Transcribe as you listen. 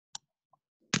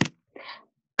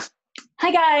Hi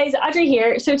guys, Audrey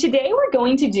here. So today we're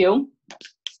going to do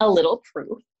a little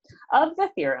proof of the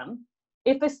theorem.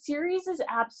 If a series is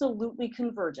absolutely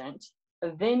convergent,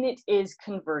 then it is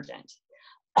convergent.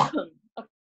 Okay,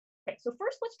 so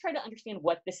first let's try to understand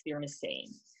what this theorem is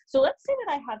saying. So let's say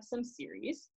that I have some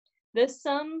series, the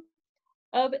sum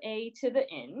of a to the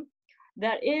n,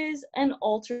 that is an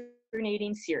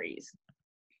alternating series.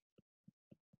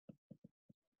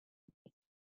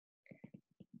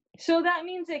 So that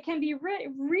means it can be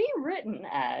rewritten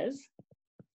as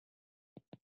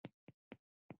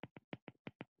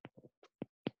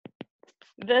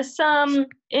the sum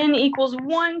n equals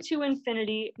 1 to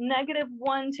infinity, negative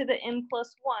 1 to the n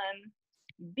plus 1,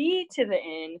 b to the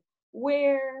n,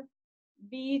 where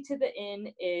b to the n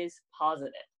is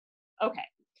positive. Okay,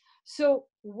 so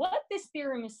what this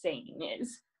theorem is saying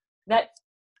is that,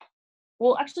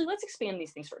 well, actually, let's expand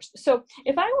these things first. So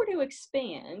if I were to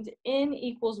expand n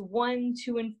equals 1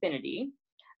 to infinity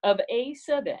of a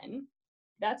sub n,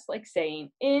 that's like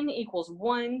saying n equals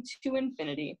 1 to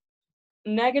infinity,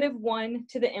 negative 1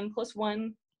 to the n plus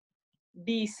 1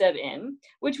 b sub n,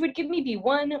 which would give me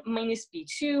b1 minus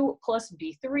b2 plus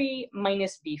b3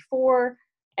 minus b4,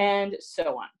 and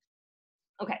so on.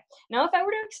 Okay, now if I were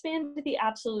to expand the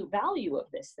absolute value of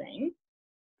this thing,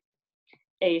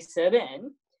 a sub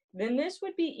n, then this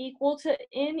would be equal to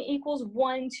n equals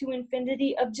 1 to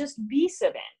infinity of just b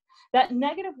sub n. That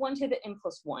negative 1 to the n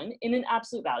plus 1 in an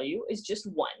absolute value is just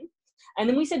 1. And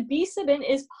then we said b sub n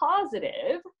is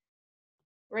positive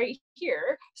right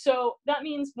here. So that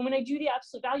means when I do the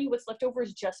absolute value, what's left over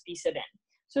is just b sub n.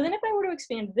 So then if I were to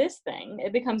expand this thing,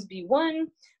 it becomes b1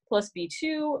 plus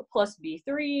b2 plus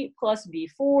b3 plus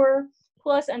b4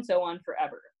 plus and so on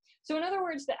forever. So in other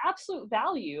words, the absolute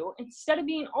value, instead of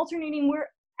being alternating, we're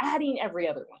adding every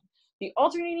other one. The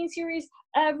alternating series,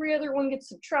 every other one gets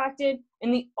subtracted.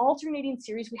 In the alternating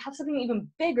series, we have something even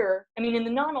bigger. I mean, in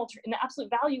the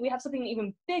absolute value, we have something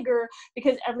even bigger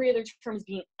because every other term is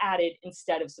being added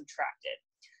instead of subtracted.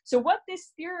 So what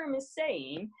this theorem is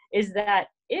saying is that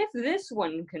if this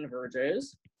one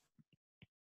converges,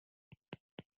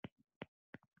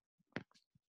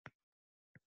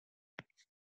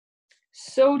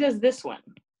 so does this one.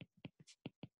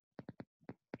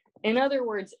 In other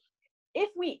words,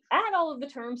 if we add all of the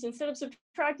terms instead of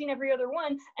subtracting every other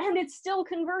one, and it still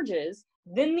converges,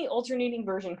 then the alternating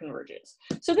version converges.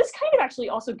 So this kind of actually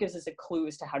also gives us a clue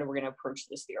as to how we're going to approach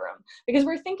this theorem, because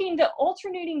we're thinking the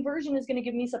alternating version is going to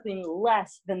give me something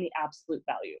less than the absolute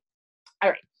value.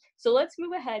 All right, so let's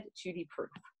move ahead to the proof.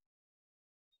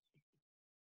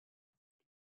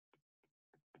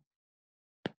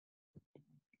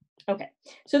 Okay,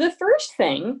 so the first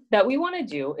thing that we want to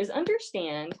do is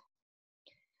understand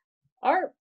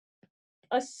our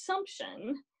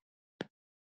assumption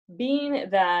being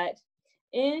that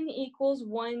n equals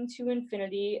 1 to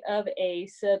infinity of a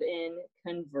sub n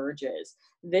converges.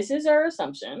 This is our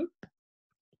assumption.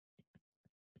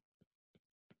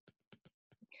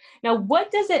 Now,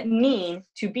 what does it mean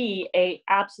to be an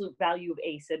absolute value of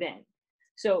a sub n?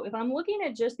 So if I'm looking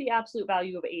at just the absolute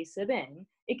value of a sub n,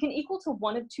 it can equal to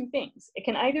one of two things. It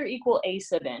can either equal a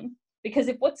sub n, because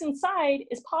if what's inside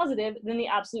is positive, then the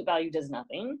absolute value does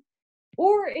nothing,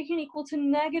 or it can equal to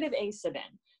negative a sub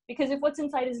n, because if what's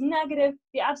inside is negative,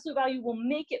 the absolute value will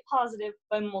make it positive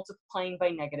by multiplying by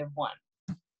negative 1.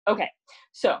 Okay,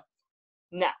 so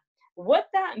now what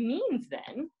that means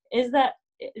then is that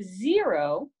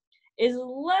 0 is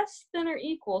less than or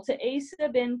equal to a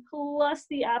sub n plus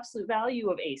the absolute value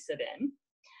of a sub n,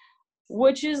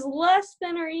 which is less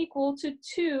than or equal to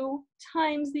 2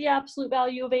 times the absolute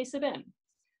value of a sub n.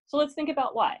 So let's think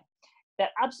about why. That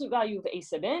absolute value of a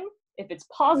sub n, if it's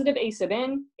positive a sub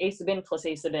n plus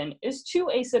a sub n is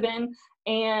 2a sub n,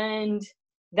 and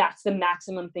that's the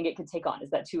maximum thing it could take on, is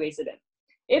that 2a sub n.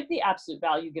 If the absolute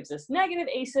value gives us negative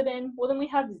a sub n, well then we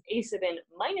have a sub n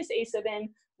minus a sub n,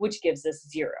 which gives us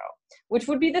 0, which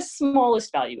would be the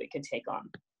smallest value it could take on.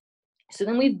 So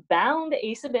then we've bound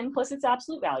a sub n plus its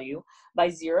absolute value by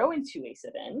 0 and 2a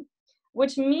sub n,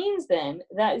 which means then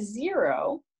that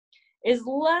 0 is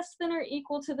less than or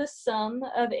equal to the sum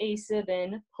of a sub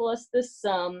n plus the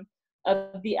sum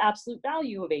of the absolute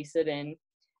value of a sub n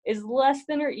is less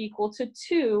than or equal to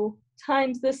 2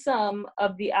 times the sum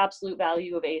of the absolute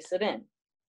value of a sub n.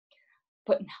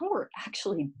 But now we're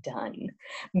actually done,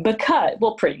 because,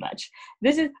 well, pretty much.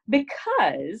 This is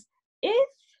because if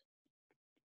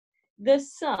the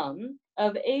sum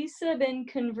of a sub n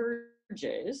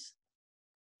converges,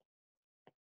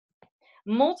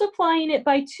 multiplying it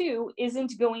by 2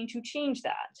 isn't going to change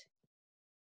that.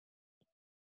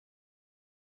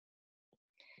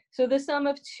 So the sum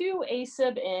of 2a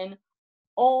sub n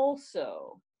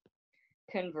also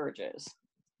converges.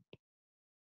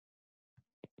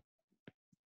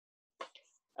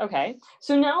 Okay,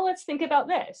 so now let's think about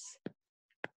this.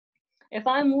 If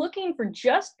I'm looking for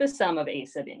just the sum of a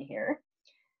sub n here,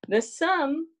 the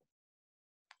sum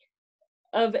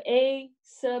of a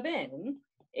sub n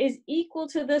is equal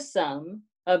to the sum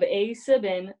of a sub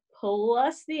n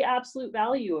plus the absolute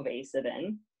value of a sub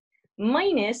n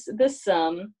minus the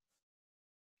sum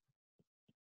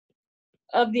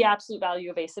of the absolute value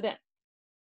of a sub n.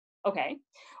 Okay,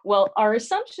 well, our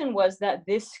assumption was that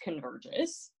this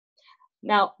converges.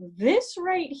 Now, this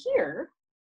right here,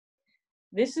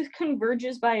 this is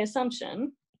converges by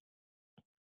assumption.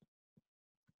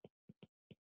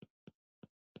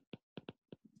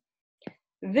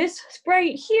 This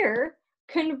right here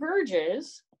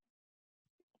converges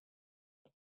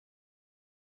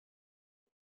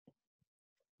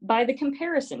by the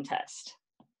comparison test,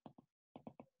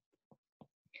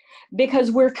 because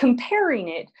we're comparing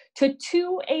it to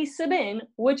 2a sub n,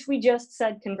 which we just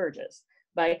said converges,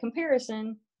 by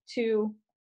comparison to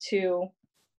 2a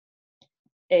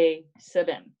sub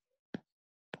n.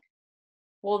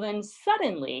 Well, then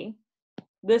suddenly,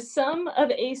 the sum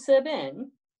of a sub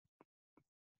n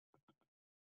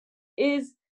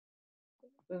is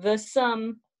the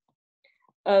sum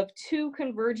of two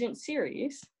convergent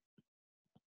series,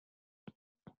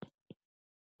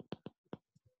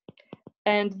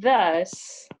 and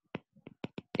thus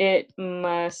it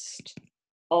must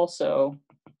also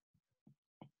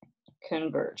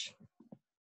converge.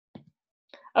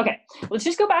 Okay, let's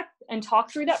just go back and talk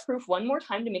through that proof one more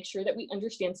time to make sure that we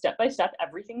understand step by step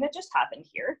everything that just happened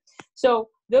here. So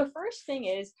the first thing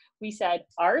is, we said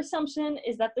our assumption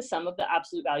is that the sum of the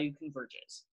absolute value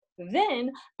converges.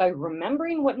 Then, by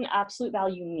remembering what an absolute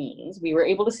value means, we were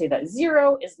able to say that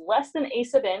 0 is less than a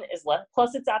sub n is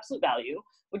plus its absolute value,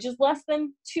 which is less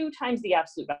than 2 times the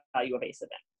absolute value of a sub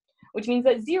n, which means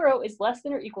that 0 is less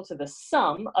than or equal to the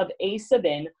sum of a sub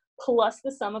n plus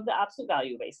the sum of the absolute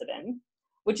value of a sub n,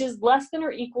 which is less than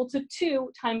or equal to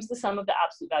 2 times the sum of the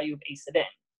absolute value of a sub n.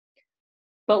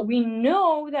 But we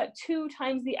know that 2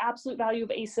 times the absolute value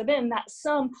of a sub n, that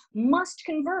sum must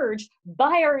converge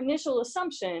by our initial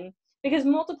assumption, because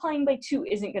multiplying by 2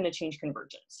 isn't going to change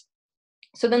convergence.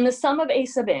 So then the sum of a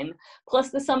sub n plus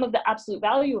the sum of the absolute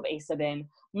value of a sub n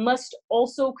must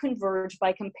also converge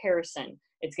by comparison.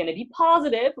 It's going to be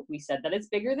positive. We said that it's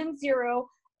bigger than 0,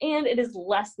 and it is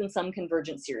less than some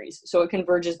convergent series, so it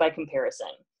converges by comparison.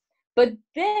 But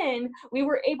then we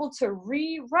were able to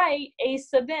rewrite a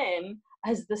sub n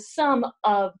as the sum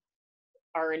of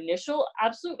our initial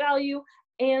absolute value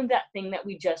and that thing that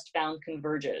we just found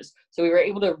converges. So we were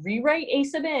able to rewrite a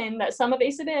sub n, that sum of a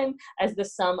sub n, as the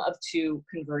sum of two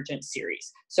convergent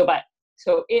series. So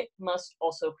it must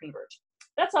also converge.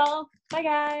 That's all. Bye,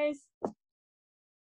 guys.